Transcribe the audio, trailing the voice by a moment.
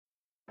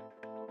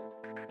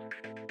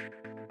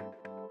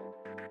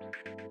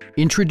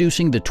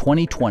Introducing the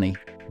 2020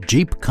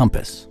 Jeep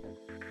Compass.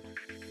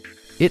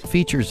 It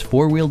features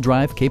four-wheel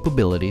drive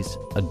capabilities,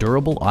 a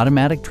durable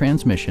automatic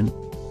transmission,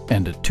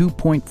 and a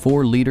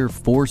 2.4-liter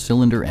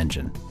four-cylinder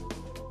engine.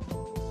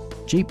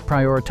 Jeep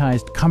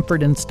prioritized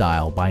comfort and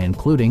style by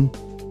including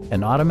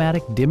an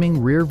automatic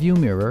dimming rear-view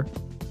mirror,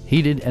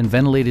 heated and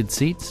ventilated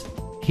seats,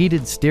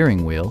 heated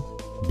steering wheel,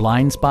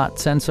 blind spot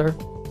sensor,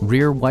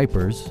 rear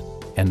wipers,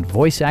 and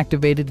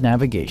voice-activated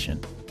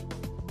navigation.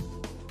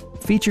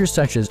 Features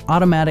such as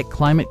automatic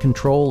climate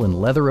control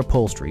and leather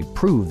upholstery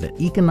prove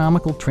that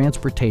economical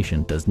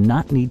transportation does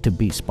not need to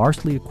be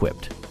sparsely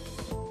equipped.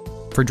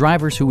 For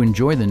drivers who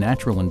enjoy the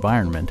natural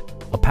environment,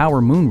 a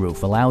power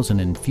moonroof allows an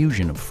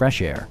infusion of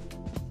fresh air.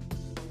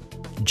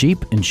 Jeep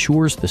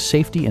ensures the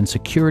safety and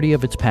security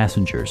of its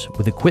passengers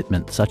with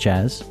equipment such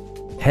as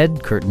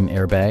head curtain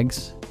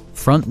airbags,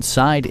 front and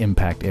side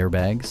impact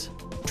airbags,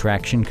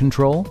 traction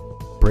control,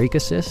 brake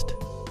assist,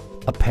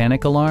 a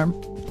panic alarm,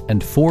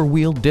 and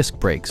four-wheel disc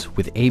brakes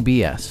with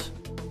ABS.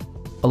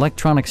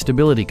 Electronic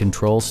stability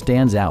control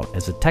stands out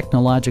as a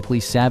technologically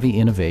savvy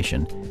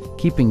innovation,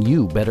 keeping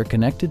you better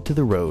connected to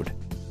the road.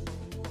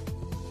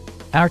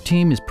 Our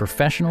team is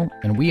professional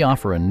and we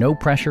offer a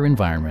no-pressure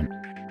environment.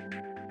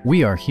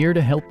 We are here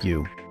to help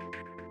you.